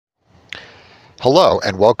Hello,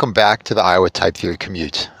 and welcome back to the Iowa Type Theory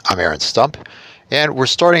Commute. I'm Aaron Stump, and we're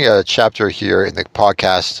starting a chapter here in the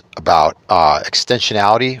podcast about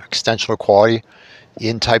extensional equality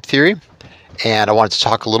in type theory. And I wanted to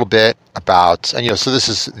talk a little bit about, so this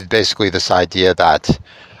is basically this idea that,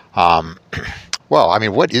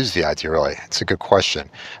 what is the idea really? It's a good question.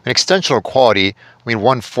 Extensional equality,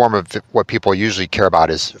 one form of what people usually care about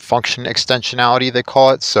is function extensionality, they call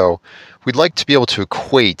it. So we'd like to be able to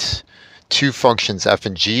equate two functions f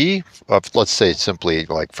and g of, let's say simply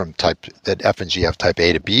like from type that f and g have type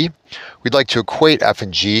A to B. We'd like to equate f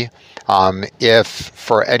and g if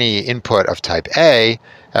for any input of type A,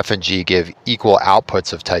 f and g give equal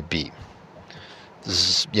outputs of type B.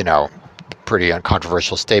 This is, pretty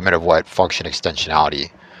uncontroversial statement of what function extensionality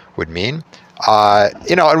would mean. And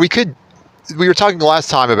we were talking the last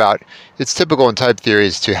time about it's typical in type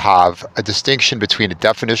theories to have a distinction between a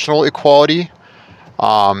definitional equality.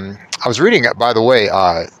 I was reading, by the way,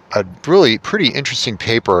 a really pretty interesting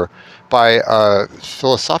paper by a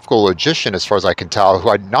philosophical logician, as far as I can tell, who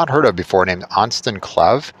I'd not heard of before, named Anston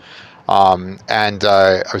Clev.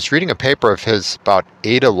 I was reading a paper of his about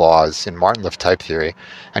Ada laws in Martin-Liff type theory,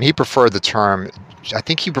 and he preferred the term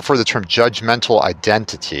judgmental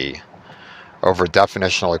identity over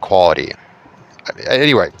definitional equality.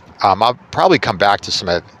 Anyway, I'll probably come back to some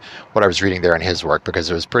of what I was reading there in his work because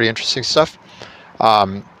it was pretty interesting stuff.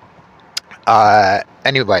 But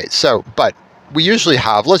we usually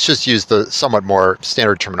have, let's just use the somewhat more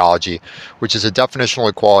standard terminology, which is a definitional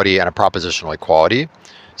equality and a propositional equality.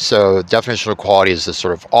 So definitional equality is this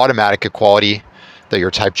sort of automatic equality that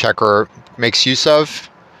your type checker makes use of.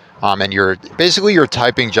 And your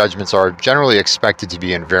typing judgments are generally expected to be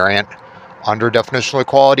invariant under definitional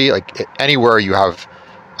equality. Like anywhere you have,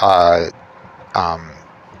 a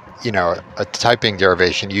typing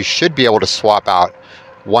derivation, you should be able to swap out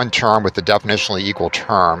one term with the definitionally equal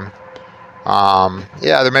term.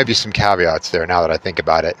 There may be some caveats there now that I think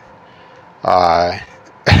about it.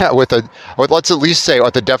 Let's at least say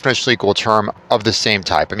with a definitionally equal term of the same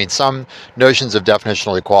type. Some notions of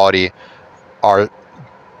definitional equality are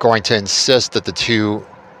going to insist that the two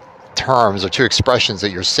terms or two expressions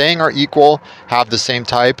that you're saying are equal have the same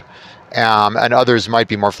type, and others might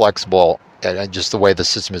be more flexible. And just the way the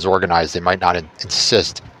system is organized, they might not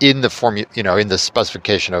insist in the in the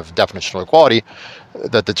specification of definitional equality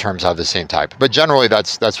that the terms have the same type. But generally,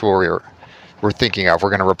 that's what we're thinking of. We're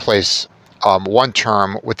going to replace one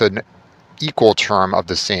term with an equal term of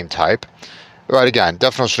the same type. But again,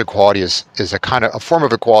 definitional equality is a kind of a form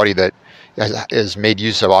of equality that is made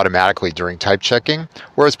use of automatically during type checking,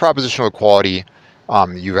 whereas propositional equality,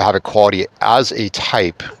 you have equality as a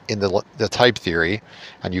type in the type theory,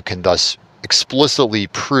 and you can thus explicitly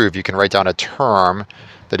prove, you can write down a term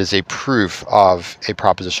that is a proof of a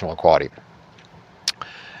propositional equality.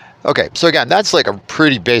 Okay, so again, that's like a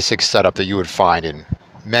pretty basic setup that you would find in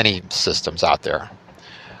many systems out there.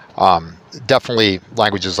 Definitely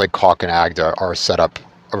languages like Calc and Agda are set up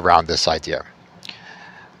around this idea.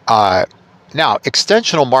 Now,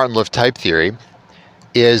 extensional Martin-Liff type theory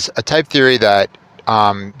is a type theory that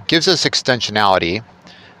gives us extensionality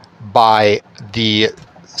by the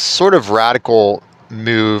sort of radical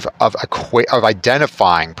move of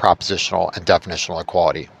identifying propositional and definitional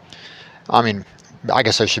equality. I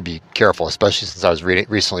guess I should be careful, especially since I was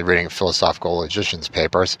recently reading philosophical logicians'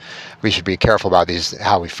 papers. We should be careful about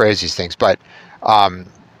how we phrase these things. But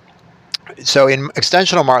so in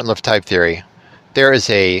extensional Martin-Liff type theory, there is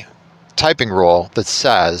a typing rule that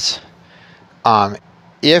says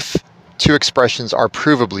if two expressions are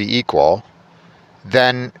provably equal,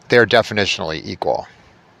 then they're definitionally equal.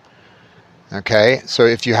 Okay, so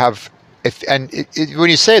when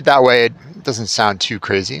you say it that way, it doesn't sound too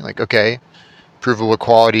crazy. Like, okay, provable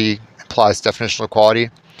equality implies definitional equality.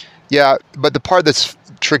 Yeah, but the part that's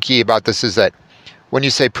tricky about this is that when you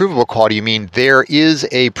say provable equality, you mean there is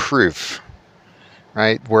a proof,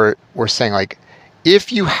 right? We're saying, like,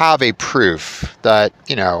 if you have a proof that,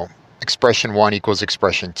 expression 1 equals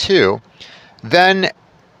expression 2, then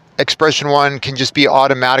expression 1 can just be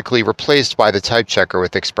automatically replaced by the type checker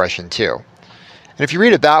with expression 2. And if you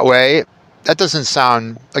read it that way, that doesn't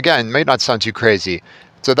sound, again, may not sound too crazy.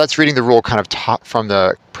 So that's reading the rule kind of from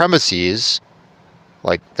the premises,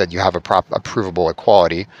 like that you have a provable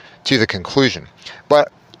equality, to the conclusion.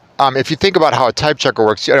 But if you think about how a type checker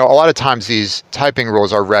works, a lot of times these typing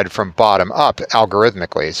rules are read from bottom up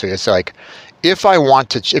algorithmically. So it's like, if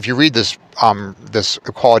you read this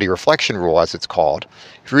equality reflection rule, as it's called,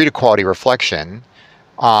 if you read equality reflection,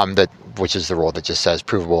 which is the rule that just says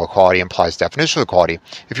provable equality implies definitional equality.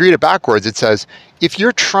 If you read it backwards, it says if you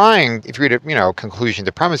read it, conclusion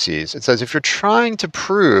to premises, it says if you're trying to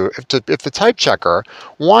prove, if the type checker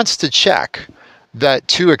wants to check that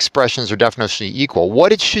two expressions are definitionally equal,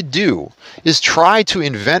 what it should do is try to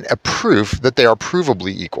invent a proof that they are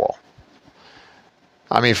provably equal.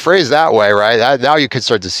 I mean, phrased that way, right? Now you could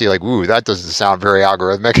start to see like, ooh, that doesn't sound very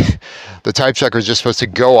algorithmic. The type checker is just supposed to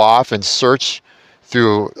go off and search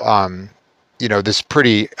through, this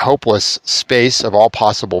pretty hopeless space of all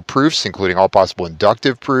possible proofs, including all possible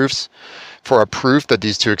inductive proofs, for a proof that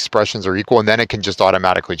these two expressions are equal, and then it can just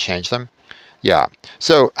automatically change them. Yeah.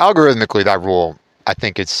 So algorithmically, that rule, I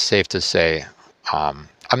think it's safe to say, I'm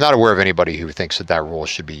not aware of anybody who thinks that rule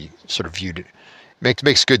should be sort of viewed.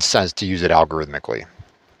 Makes good sense to use it algorithmically.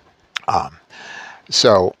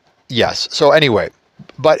 So yes. So anyway,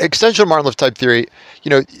 but extensional Martin-Liff type theory,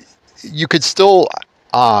 you could still,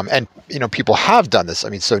 and people have done this. I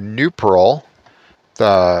mean, so New-Pearl,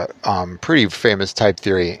 the pretty famous type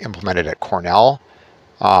theory implemented at Cornell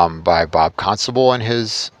by Bob Constable and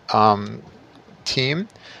his team.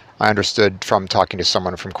 I understood from talking to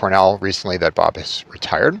someone from Cornell recently that Bob has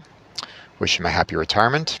retired. Wish him a happy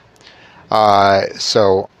retirement.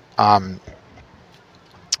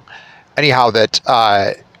 Anyhow, that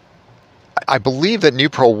I believe that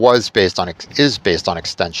New-Pearl is based on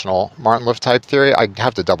extensional Martin-Liff type theory. I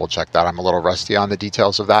have to double check that. I'm a little rusty on the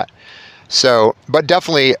details of that. So, but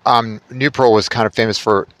definitely, New-Pearl was kind of famous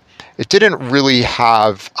for. It didn't really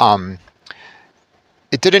have.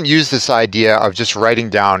 It didn't use this idea of just writing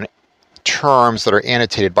down terms that are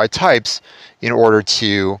annotated by types in order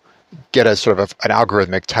to get a sort of an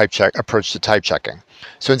algorithmic type check approach to type checking.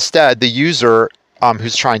 So instead, the user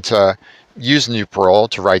who's trying to use New-Pearl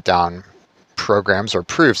to write down programs or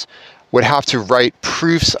proofs would have to write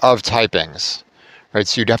proofs of typings, right?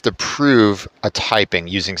 So you'd have to prove a typing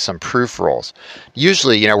using some proof rules.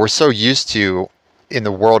 Usually, we're so used to, in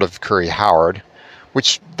the world of Curry-Howard,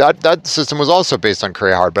 which that system was also based on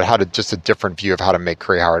Curry-Howard, but had just a different view of how to make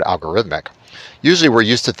Curry-Howard algorithmic. Usually we're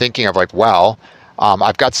used to thinking of like, well,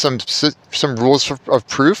 I've got some rules of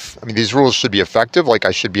proof. I mean, these rules should be effective. Like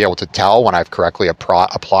I should be able to tell when I've correctly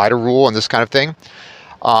applied a rule and this kind of thing.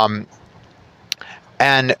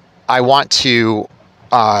 And I want to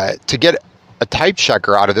get a type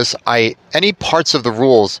checker out of this. Any parts of the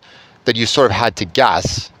rules that you sort of had to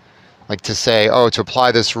guess, like to say, to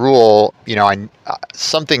apply this rule,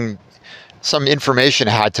 some information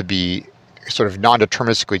had to be sort of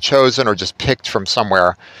non-deterministically chosen or just picked from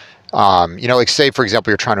somewhere. Like say, for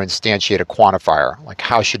example, you're trying to instantiate a quantifier. Like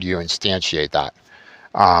how should you instantiate that?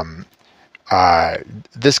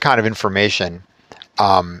 This kind of information,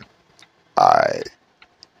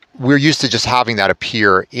 we're used to just having that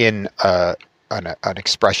appear in an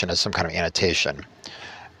expression as some kind of annotation.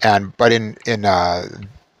 But in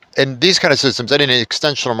these kind of systems, and in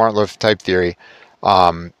extensional Martin-Liff type theory,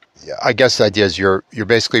 I guess the idea is you're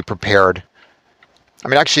basically prepared. I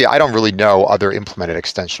mean, actually, I don't really know other implemented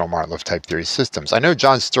extensional Martin-Liff type theory systems. I know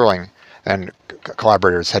John Sterling and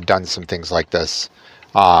collaborators had done some things like this,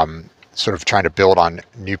 sort of trying to build on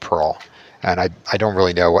New-Pearl, and I don't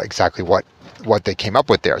really know exactly what they came up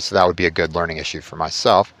with there. So that would be a good learning issue for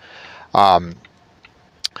myself. But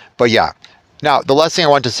yeah. Now, the last thing I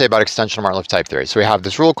want to say about extensional Martin-Liff type theory. So we have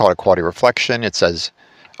this rule called equality reflection. It says,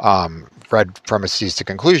 read premises to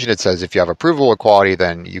conclusion, it says if you have a provable equality,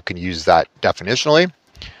 then you can use that definitionally.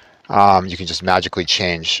 You can just magically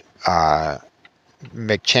change E1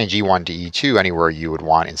 to E2 anywhere you would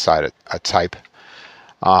want inside a type.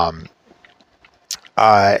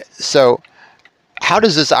 So how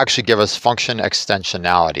does this actually give us function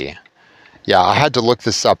extensionality? Yeah, I had to look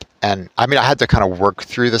this up, and I had to kind of work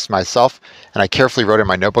through this myself, and I carefully wrote in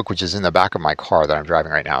my notebook, which is in the back of my car that I'm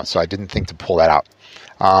driving right now, so I didn't think to pull that out.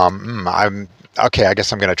 Okay, I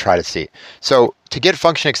guess I'm going to try to see. So to get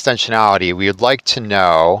function extensionality, we would like to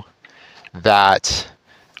know that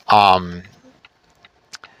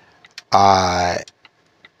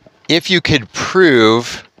if you could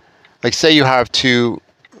prove, like say you have two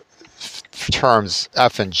terms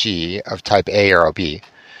f and g of type A or B,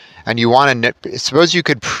 and you want to, suppose you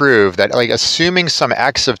could prove that, like assuming some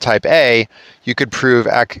x of type A, you could prove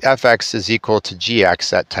fx is equal to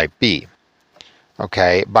gx at type B.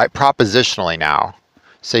 Okay, by propositionally now,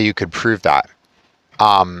 say you could prove that.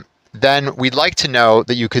 Then we'd like to know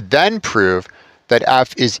that you could then prove that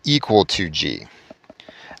f is equal to g.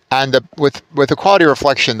 And with equality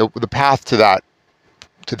reflection, the path to that,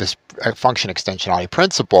 to this function extensionality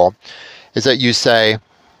principle, is that you say,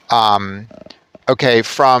 okay,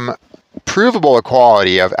 from provable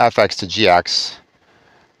equality of fx to gx,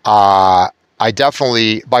 I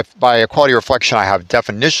definitely, by equality reflection, I have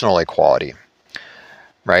definitional equality,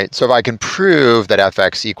 right? So if I can prove that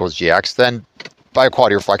fx equals gx, then by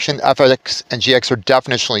equality reflection, fx and gx are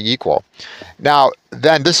definitionally equal. Now,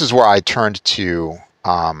 then this is where I turned to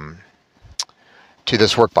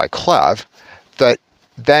this work by Clev, that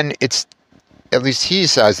then it's, at least he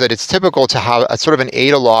says, that it's typical to have a sort of an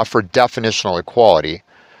Ada law for definitional equality,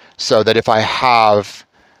 so that if I have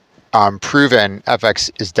proven fx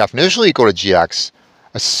is definitionally equal to gx,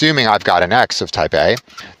 assuming I've got an x of type A,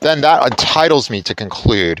 then that entitles me to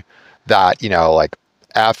conclude that, like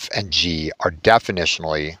f and g are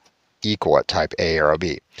definitionally equal at type A or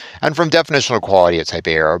B. And from definitional equality at type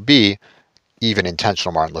A or B, even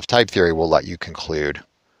intentional Martin-Liff type theory will let you conclude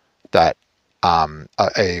that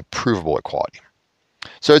a provable equality.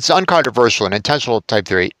 So it's uncontroversial in intentional type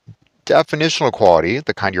theory. Definitional equality,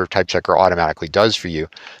 the kind your type checker automatically does for you,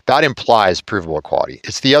 that implies provable equality.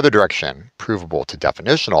 It's the other direction, provable to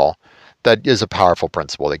definitional, that is a powerful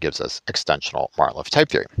principle that gives us extensional Martin-Liff type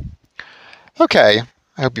theory. Okay,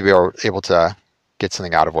 I hope you were able to get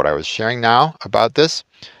something out of what I was sharing now about this,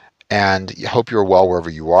 and I hope you're well wherever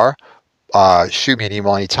you are. Shoot me an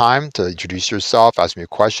email anytime to introduce yourself, ask me a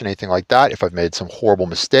question, anything like that. If I've made some horrible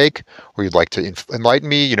mistake or you'd like to enlighten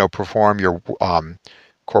me, perform your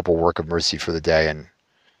corporal work of mercy for the day, and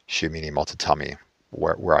shoot me an email to tell me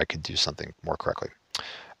where I could do something more correctly.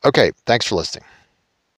 Okay, thanks for listening.